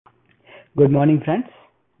Good morning, friends.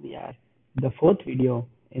 We are the fourth video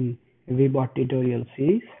in Webot tutorial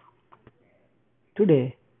series.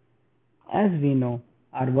 Today, as we know,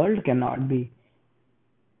 our world cannot be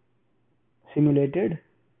simulated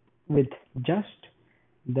with just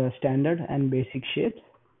the standard and basic shapes.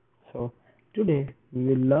 So, today we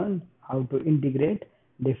will learn how to integrate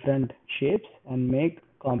different shapes and make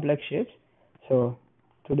complex shapes. So,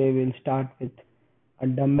 today we'll start with a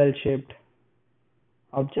dumbbell shaped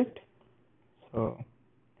object. So,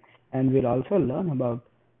 and we'll also learn about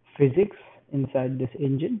physics inside this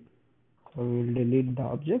engine. So we'll delete the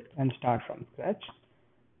object and start from scratch.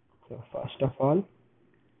 So first of all,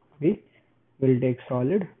 we will take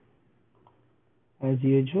solid as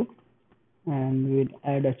usual and we'll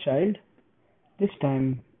add a child. This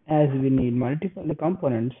time, as we need multiple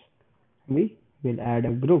components, we will add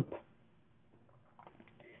a group.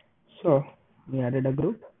 So we added a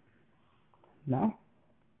group. Now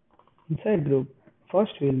inside group,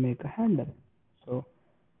 first we'll make a handle. So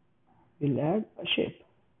we'll add a shape.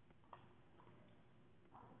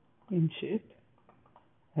 In shape,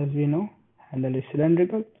 as we know, handle is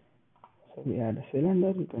cylindrical. So we add a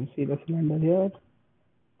cylinder. You can see the cylinder here.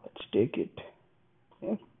 Let's take it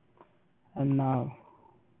here. And now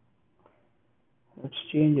let's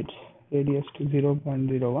change its radius to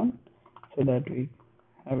 0.01 so that we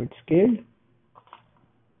have it scaled.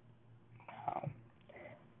 Now,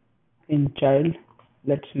 in child,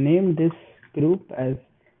 let's name this group as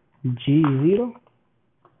G0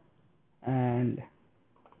 and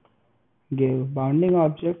give bounding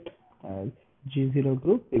object as G0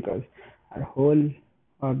 group because our whole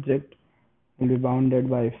object will be bounded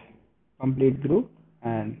by complete group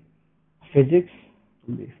and physics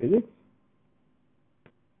will be physics.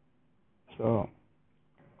 So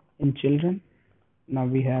in children, now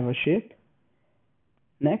we have a shape.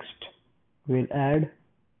 Next, we'll add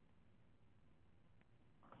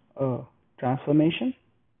a transformation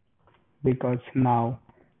because now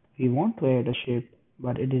we want to add a shape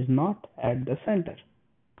but it is not at the center.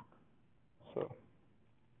 So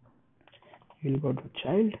we'll go to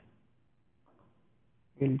child,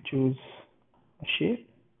 we'll choose a shape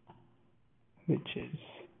which is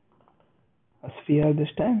a sphere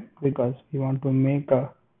this time because we want to make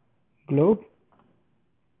a globe.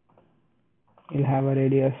 We'll have a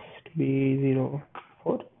radius to be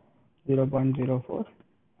 0.04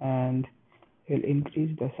 and we'll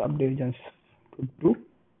increase the subdivisions to 2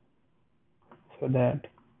 so that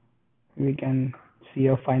we can see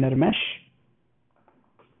a finer mesh.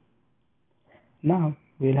 Now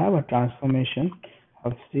we'll have a transformation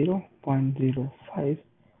of 0.05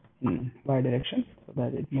 in y direction so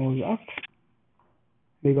that it moves up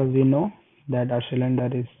because we know that our cylinder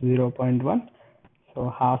is 0.1, so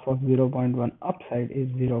half of 0.1 upside is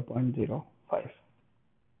 0.05.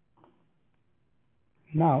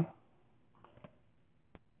 Now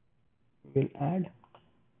we'll add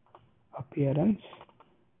appearance.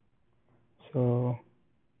 So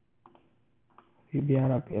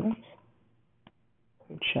VBR appearance,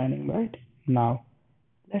 it's shining bright. Now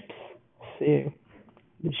let's save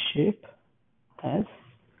the shape as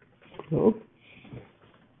globe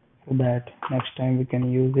so that next time we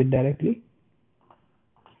can use it directly.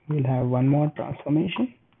 We'll have one more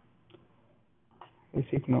transformation,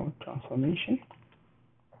 basic node transformation,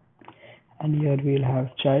 and here we'll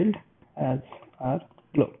have child as our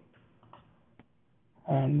globe,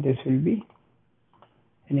 and this will be,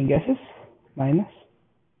 any guesses? Minus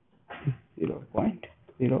 0.05.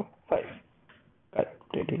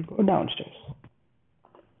 Correct, it will go downstairs.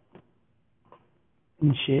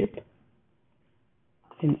 In shape,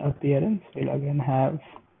 in appearance, we'll again have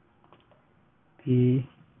the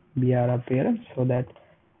BR appearance so that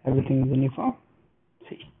everything is uniform.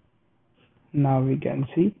 See, now we can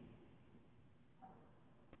see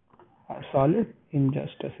our solid in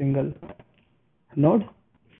just a single node.